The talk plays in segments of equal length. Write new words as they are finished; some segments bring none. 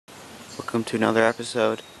Welcome to another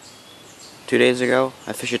episode. 2 days ago,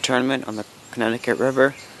 I fished a tournament on the Connecticut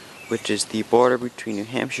River, which is the border between New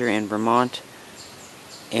Hampshire and Vermont,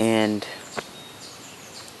 and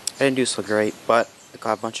I didn't do so great, but I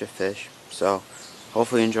caught a bunch of fish, so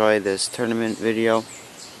hopefully enjoy this tournament video.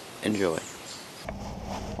 Enjoy.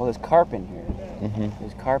 Well, there's carp in here.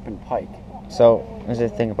 There's carp and pike. So, there's the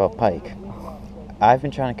thing about pike. I've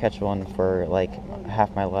been trying to catch one for like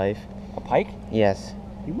half my life. A pike? Yes.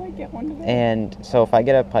 You might get one today. And so if I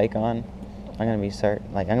get a pike on, I'm gonna be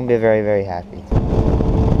very, very happy.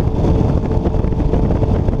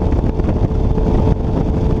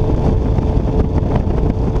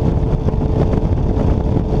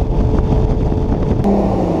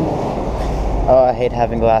 Oh, I hate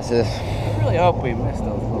having glasses. I really hope we missed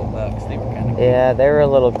those little ducks. They were kind of Yeah, they were a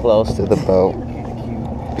little close to the boat. They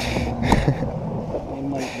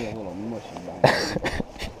might be a little mushy.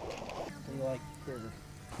 You like critter?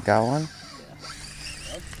 Got one?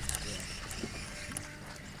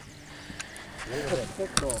 Yeah.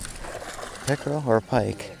 Pickerel. Pickerel or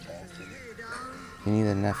pike? You need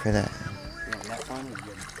a net for that. Yeah, that one is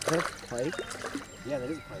good. That's pike? Yeah, that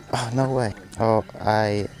is a pike. Oh, no way. Oh,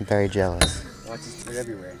 I am very jealous. Oh, it's just, they're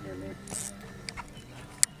everywhere in here, man.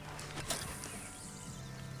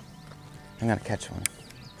 I'm gonna catch one.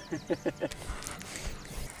 Is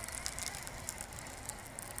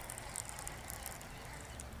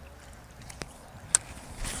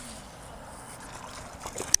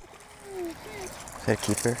that a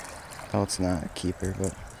keeper? No, it's not a keeper,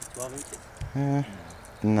 but... 12 inches?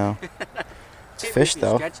 No. It's a fish,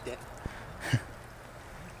 though. Stretched it.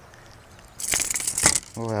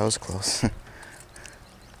 Oh, that was close.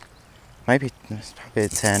 It's probably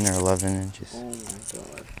 10 or 11 inches. Oh my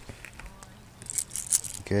god.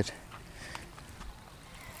 Good.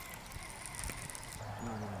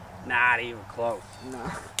 Not even close. No.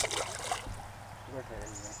 Worth it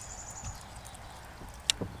anyway.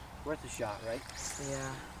 Worth a shot, right?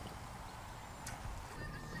 Yeah.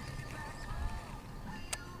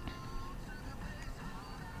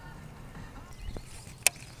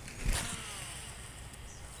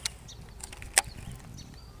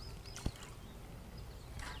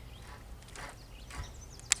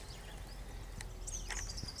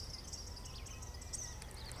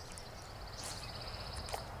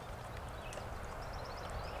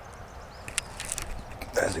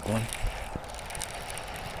 That's a good one.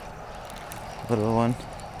 Little one.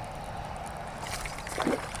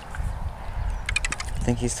 I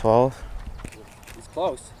think he's 12. He's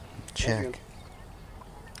close. Check.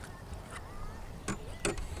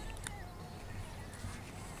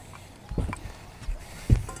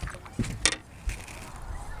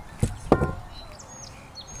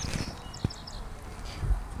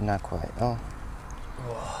 Not quite. Oh.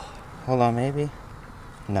 Hold on, maybe?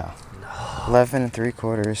 No. 11 3/4.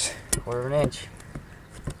 Quarter of an inch.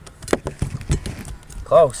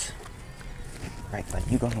 Close. Right, bud,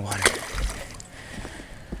 you go in the water.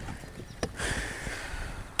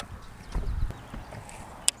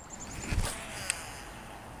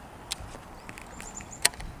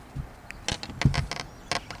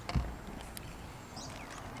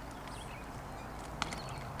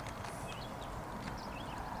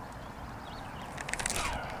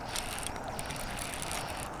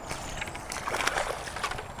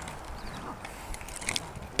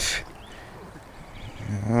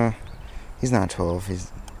 He's not 12. I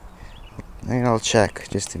think I'll check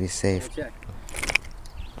just to be safe. We'll check.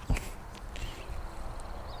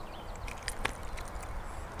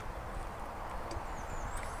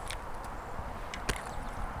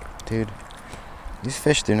 Dude, these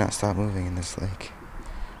fish do not stop moving in this lake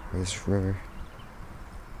or this river.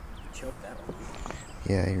 Choke that one.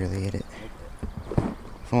 Yeah, he really ate it.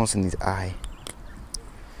 It's almost in his eye.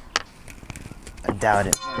 I doubt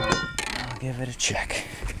it. I'll give it a check.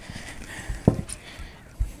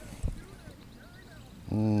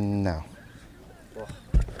 No.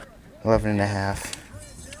 11 and a half.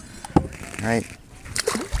 Right.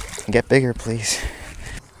 Get bigger, please.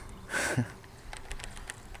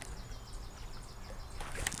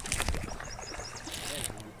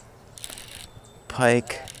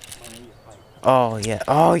 Pike. Oh, yeah.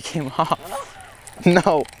 Oh, he came off.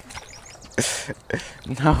 No.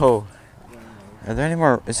 No. Is there any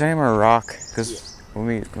more rock? Because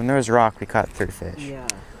when there was rock, we caught 3 fish. Yeah.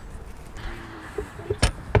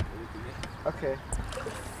 Okay.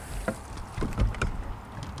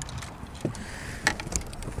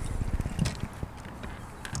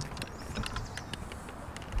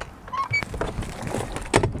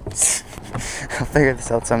 I'll figure this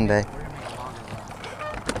out someday.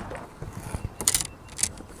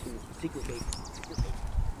 Secret bait.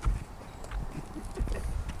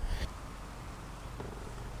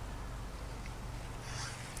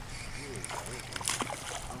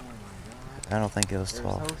 I don't think it was They're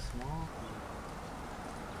 12. so small.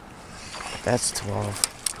 That's 12.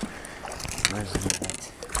 Where's the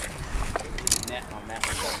net? Net on that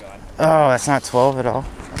one. Oh god. Oh, that's not 12 at all.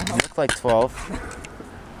 It looked like 12.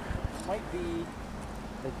 Might be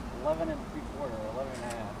like 11 and 3/4 or 11 and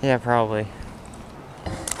a half. Yeah, probably.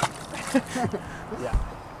 Yeah.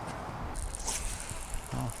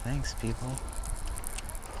 Oh, thanks, people.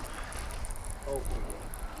 Oh.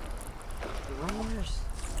 Runners.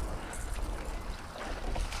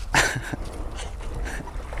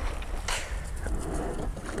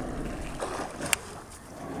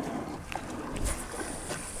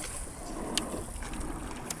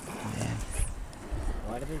 Man,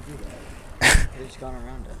 Why did they do that? They just gone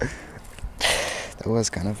around it. that was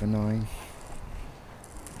kind of annoying.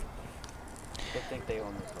 They think they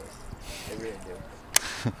own this place. They really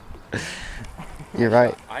do. You're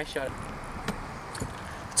right. I shot.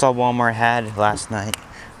 It's all Walmart had last night,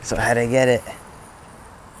 so I had to get it. Another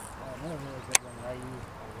really good one that I use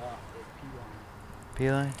a lot is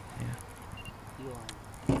Beeline? Yeah.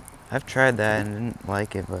 Beeline. I've tried that and didn't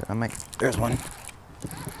like it, but I might. There's one.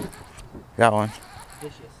 Got one.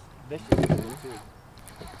 Vicious. Vicious too.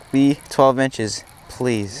 Be 12 inches,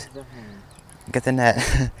 please. Definitely. Get the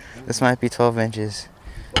net. This might be 12 inches.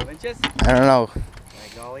 12 inches? I don't know.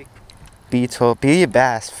 My golly. Be 12. Be a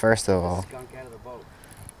bass, first of all. Skunk out of the boat.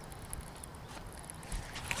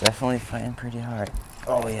 Definitely fighting pretty hard.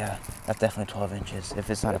 Oh, yeah. That's definitely 12 inches, if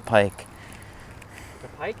it's not a pike. The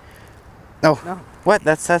pike? No. No. What?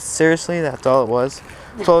 That's seriously? That's all it was?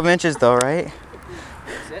 12 inches, though, right?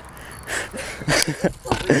 That's it?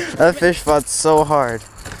 That fish fought so hard.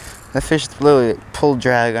 That fish literally pulled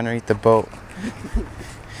drag underneath the boat.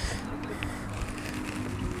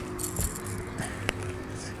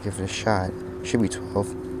 Let's give it a shot. Should be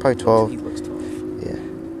 12. Probably 12. He looks 12. Yeah.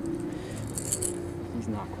 He's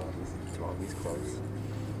not close. He's 12. He's close.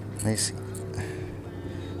 Let me see.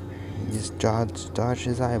 He just dodged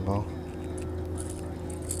his eyeball.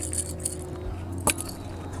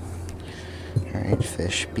 Alright,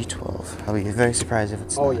 fish. B12. I'll be very surprised if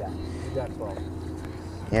it's Oh, not. yeah. He got 12.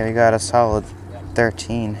 Yeah, we got a solid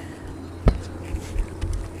 13.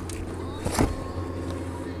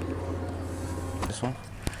 This one?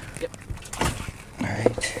 Yep.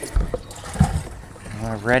 Alright.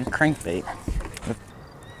 A red crankbait.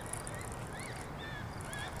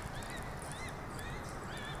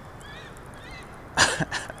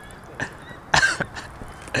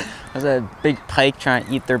 Was that a big pike trying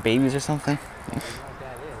to eat their babies or something? I don't know what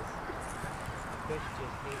that is. Fish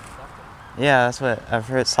just ate something. Yeah, that's what I've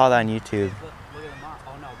heard. Saw that on YouTube. Look at them on.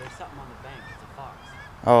 Oh no, there's something on the bank. It's a fox.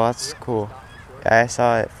 Oh, that's See it? cool. Stop for short. Yeah, I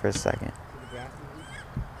saw it for a second. See the grass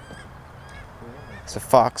moving? It's a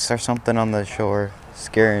fox or something on the shore,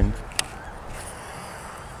 scaring.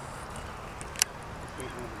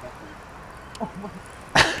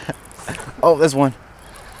 Oh, there's one.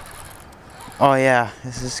 Oh yeah,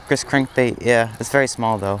 this is Chris crankbait. Yeah, it's very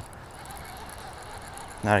small though.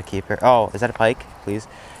 Not a keeper. Oh, is that a pike? Please.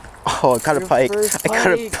 Oh, I caught a pike. I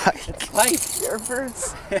caught a pike. Pike, your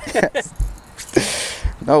first.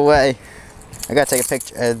 No way. I gotta take a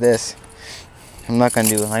picture of this. I'm not gonna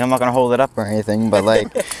I'm not gonna hold it up or anything, but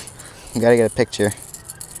like, you gotta get a picture.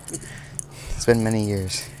 It's been many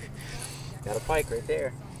years. Got a pike right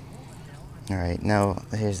there. All right, now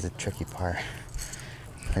here's the tricky part.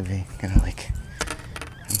 Maybe gonna like,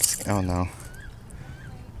 oh no.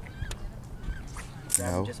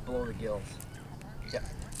 Grab No. him just below the gills. Yep.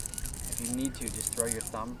 If you need to, just throw your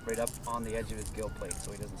thumb right up on the edge of his gill plate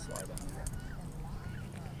so he doesn't slide on there.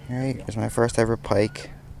 All right, here's my first ever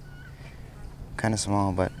pike. Kind of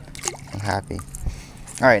small, but I'm happy.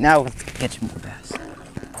 All right, now let's catch more bass.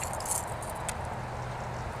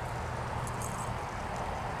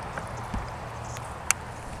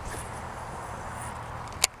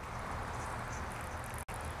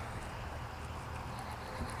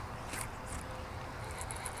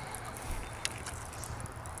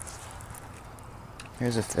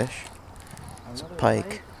 Here's a fish. It's a Another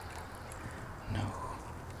pike. No,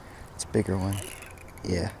 it's a bigger one.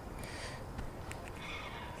 Yeah.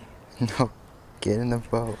 No, get in the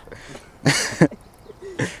boat.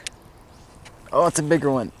 Oh, it's a bigger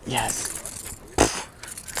one. Yes.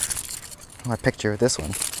 My picture with this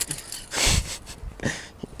one.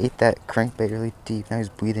 He ate that crankbait really deep. Now he's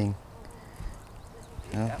bleeding.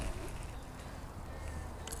 No? Yep.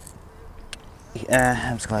 Yeah,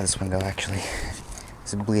 I'm just gonna let this one go actually.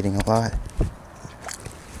 He's bleeding a lot.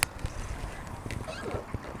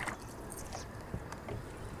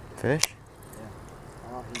 Fish?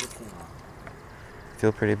 Oh, he just came out.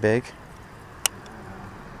 Feel pretty big.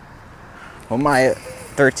 Oh my.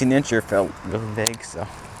 13-incher felt really big, so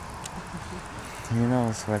who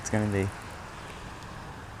knows what it's gonna be.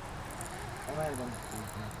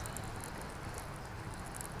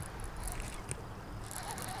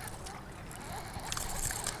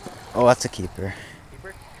 Oh, that's a keeper.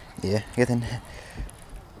 Keeper? Yeah, get in.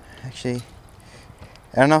 Actually,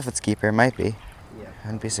 I don't know if it's keeper. It might be. Yeah. I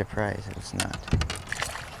wouldn't be surprised if it's not.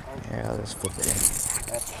 Here, I'll just flip it in.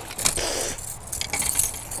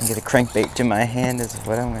 And get a crankbait to my hand is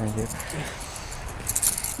what I'm gonna do.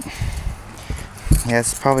 Yeah,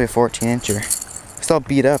 it's probably a 14-incher. Still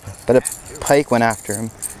beat up, but a pike went after him.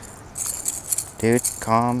 Dude,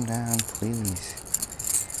 calm down, please.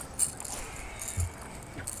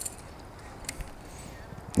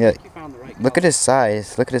 Yeah, look at his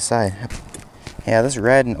size. Look at his side. Yeah, this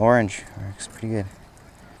red and orange works pretty good.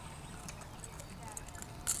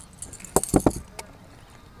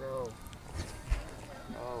 Bro.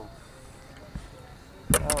 Oh.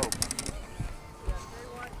 Oh.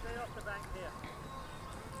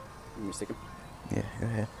 You want to stick him? Yeah, go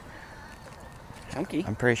ahead. Chunky?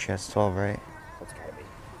 I'm pretty sure it's 12, right? That's gotta be.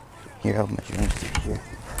 Here, I'll measure him here.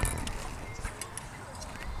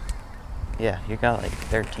 Yeah, you got like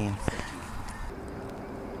 13.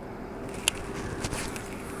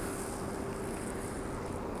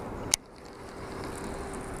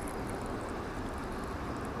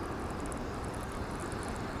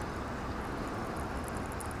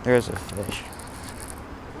 There's a fish.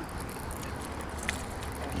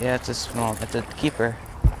 Yeah, it's a small, it's a keeper.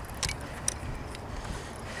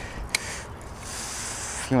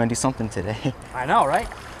 You wanna do something today? I know, right?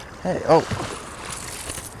 Hey, oh.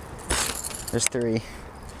 There's 3.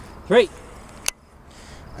 3.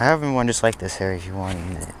 I have one just like this, Harry, if you want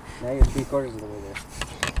it. Now you're 3/4 of the way there.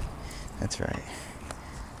 That's right.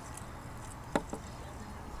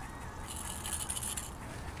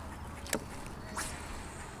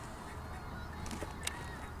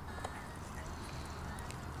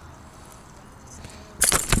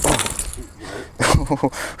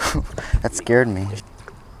 Oh. That scared me.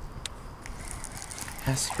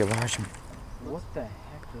 Has to be a large one. What the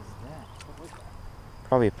heck is that? What was that?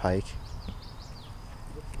 Probably a pike.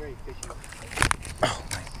 Looks very fishy. Oh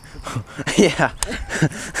my. Yeah.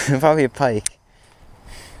 Probably a pike.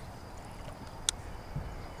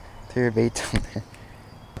 Threw your bait down there.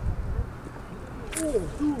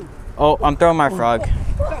 Oh, I'm throwing my frog.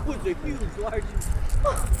 That was a huge, large.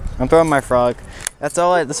 I'm throwing my frog. That's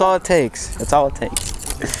all it takes. That's all it takes.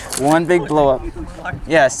 One big blow up.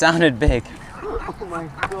 Yeah, it sounded big. Oh my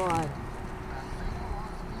god.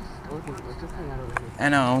 What's this thing out over here? I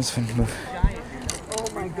know, I almost finna move. Oh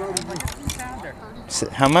my god. It's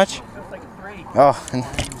like How much? It's like 3. Oh.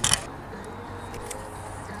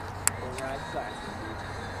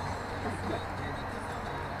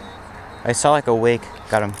 I saw like a wake.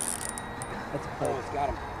 Got him. That's a pike. Oh, it's got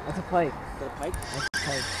him. That's a pike. Is that a pike? That's a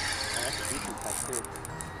pike. Oh, that's a decent pike too.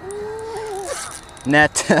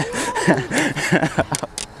 Net.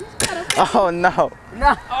 Oh no.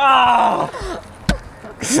 No. Oh!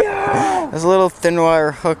 There's a little thin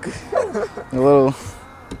wire hook. A little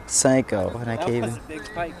psycho. And I That came was in. a big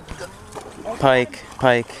pike.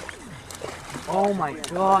 Pike. Oh my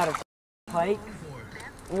god. A pike?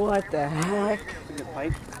 What the heck? Is it a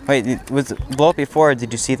pike? Wait, was it blow up before or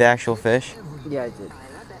did you see the actual fish? Yeah, I did.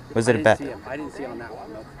 Was it a bat? I didn't see it on that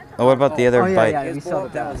one. Nope. Oh, what about the other Oh, yeah, bite? yeah. His we saw blow the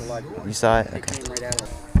up, that was bass. a large one. You saw it? It Okay. came right out of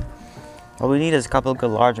it. All we need is a couple of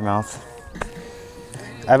good largemouth.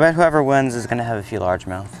 I bet whoever wins is gonna have a few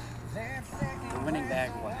largemouth. The winning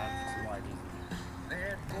bag will have some large.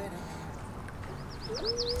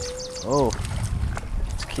 Oh,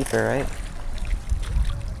 it's a keeper, right?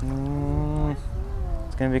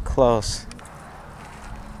 It's gonna be close.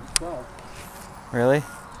 Well, Really? you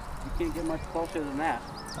can't get much closer than that.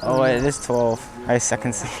 Oh, it is 12. I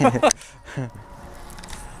second see it.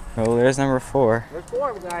 Oh, there's number 4. There's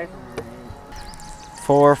 4 guys.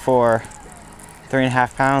 4.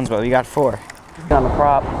 3.5 pounds, but we got 4. On the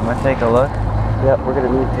prop. I'm gonna take a look. Yep, we're gonna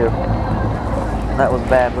need to. That was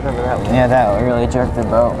bad, whatever that was. Yeah, that really jerked the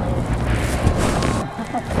boat.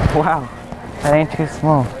 Wow, that ain't too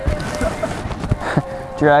small.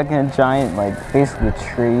 Dragging a giant, like, basically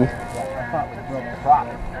tree. I thought we broke the prop.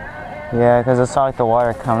 Yeah, because I saw like the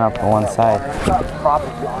water coming up on one side. I thought the prop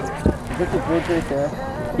was gone. Is this the bridge right there?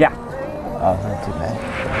 Yeah. Oh, not too bad.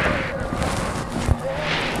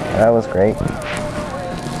 That was great.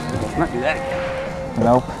 Let's not do that again.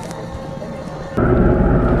 Nope.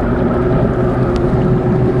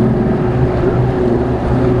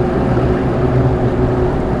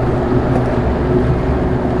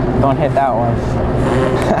 don't hit that one.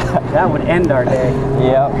 That would end our day.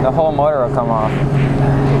 Yep, the whole motor will come off.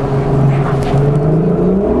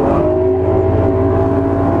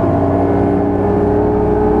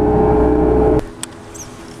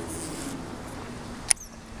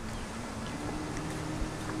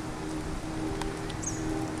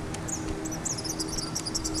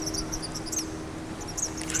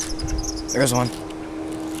 There's one.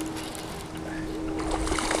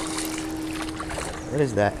 What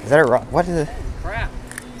is that? Is that a rock? What is it? Crap.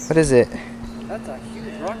 What is it? That's a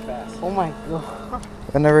huge rock bass. Oh my god.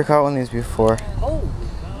 I've never caught one of these before. Holy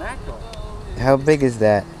mackerel. How big is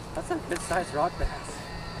that? That's a good sized rock bass.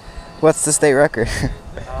 What's the state record?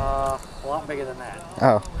 A lot bigger than that.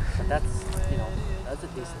 Oh. But that's, you know, that's a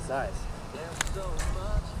decent size.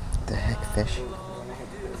 The heck, fish.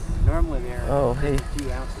 Normally they're Oh, hey.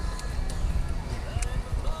 2 ounces.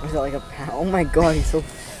 Is that like a pound? Oh my god, he's so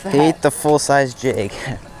fat. He ate the full-size jig.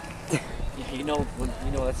 You know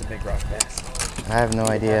that's a big rock bass. I have no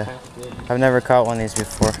idea. I've never caught one of these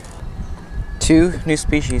before. 2 new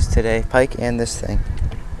species today, pike and this thing.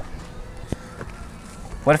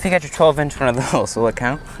 What if you got your 12-inch one of those? Will it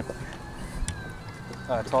count?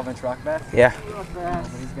 12-inch rock bass? Yeah. Rock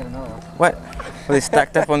bass. He's got another one. What? Were they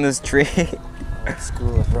stacked up on this tree? A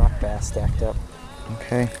school of rock bass stacked up.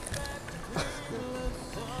 Okay.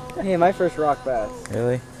 Hey, my first rock bass.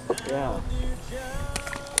 Really? Yeah.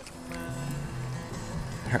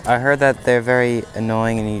 I heard that they're very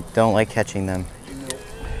annoying and you don't like catching them.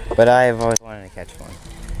 But I've always wanted to catch one.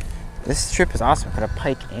 This trip is awesome. Got a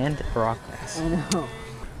pike and a rock bass. I know.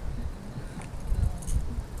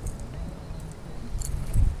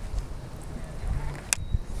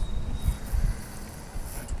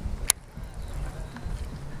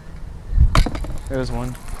 There's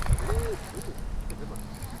one.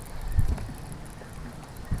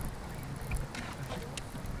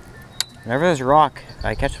 Whenever there's a rock,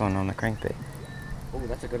 I catch one on the crankbait. Oh,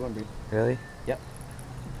 that's a good one, dude. Really? Yep.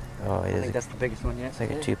 Oh, it I is. think that's the biggest one yet. It's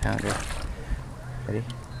like a 2-pounder. Ready?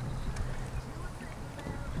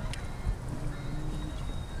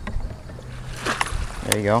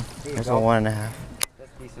 There you go. There you There's go. a 1.5.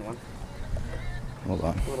 That's a decent one. Hold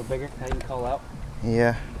on. A little bigger. Now you can call out.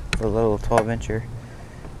 Yeah, a little 12-incher.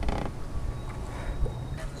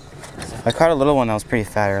 I caught a little one that was pretty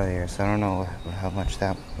fat earlier, so I don't know how much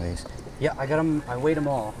that weighs. Yeah, I got them. I weighed them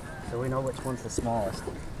all, so we know which one's the smallest.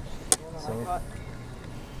 So,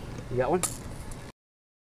 you got one?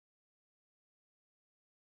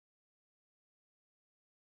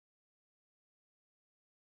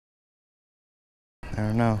 I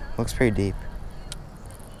don't know. Looks pretty deep.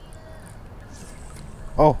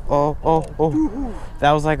 Oh, oh, oh, oh.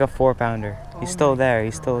 That was like a 4-pounder. He's still there.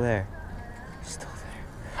 He's still there. He's still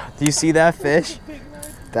there. Do you see that fish?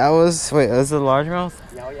 That was, wait, was it a largemouth?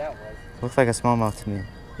 Yeah, it was. Looked like a smallmouth to me.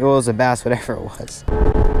 It was a bass, whatever it was.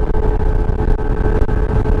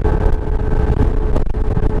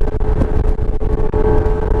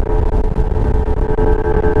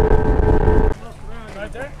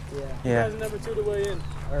 Right there? Yeah. You guys are number 2 to weigh in.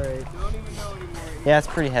 All right. Don't even know anymore. Yeah, it's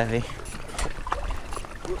pretty heavy.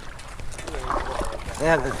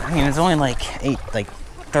 Yeah, I mean, it's only like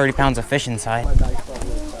 30 pounds of fish inside.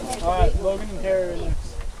 All right, Logan and Harry are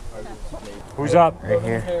next. Who's up? Right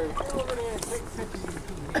here. Harry.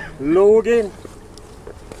 Logan.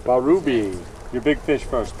 Barubi. Your big fish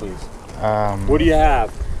first, please. What do you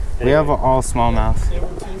have? We have all smallmouth.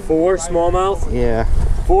 4 smallmouth? Yeah.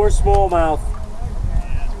 4 smallmouth.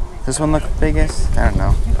 This one look biggest? I don't know.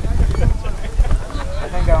 I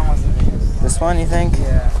think that one was the biggest. This one, you think?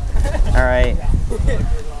 Yeah. All right.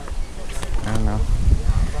 I don't know.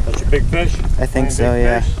 That's your big fish? I think so,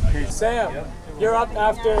 yeah. Sam, you're up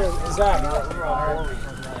after Zach.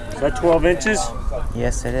 Is that 12 inches?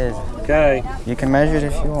 Yes, it is. Okay. You can measure it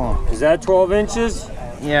if you want. Is that 12 inches?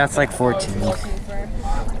 Yeah, it's like 14.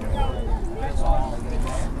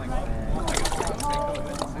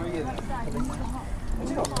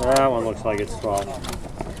 That one looks like it's 12.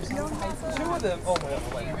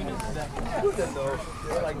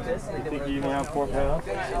 You think you even have 4 pounds?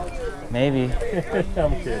 Maybe.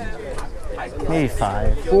 I'm kidding. Maybe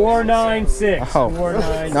 5. 496. Oh,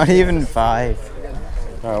 496. not even 5.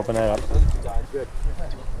 All right, open that up.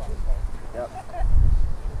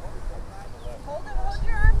 Hold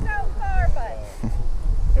your arms out far, bud.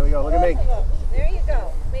 Here we go. Look at me. There you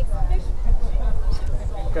go. Make some fish.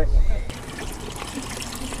 Okay.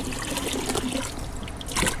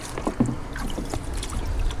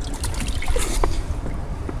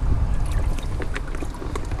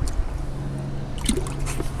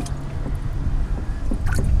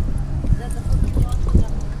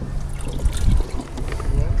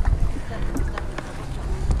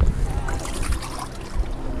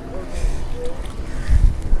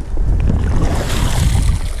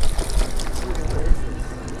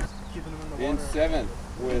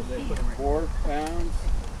 4 pounds,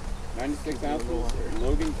 96 ounces,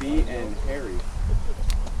 Logan B. and Harry.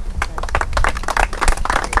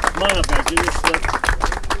 Come on up, man. Give me a slip.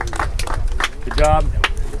 Good job.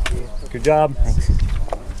 Good job. Thanks.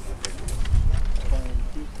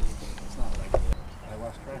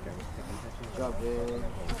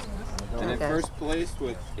 And in first place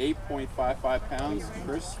with 8.55 pounds,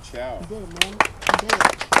 Chris Chow.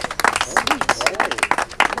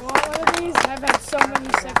 What are these? I've had so many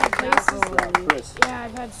second places. Chris. Yeah,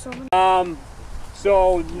 I've had so many.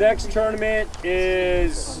 So next tournament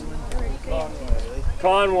is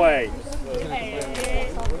Conway.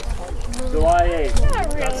 July 8th.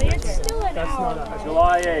 Not really. It's still an hour.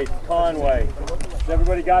 July 8th, Conway. Has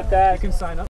everybody got that? You can sign up.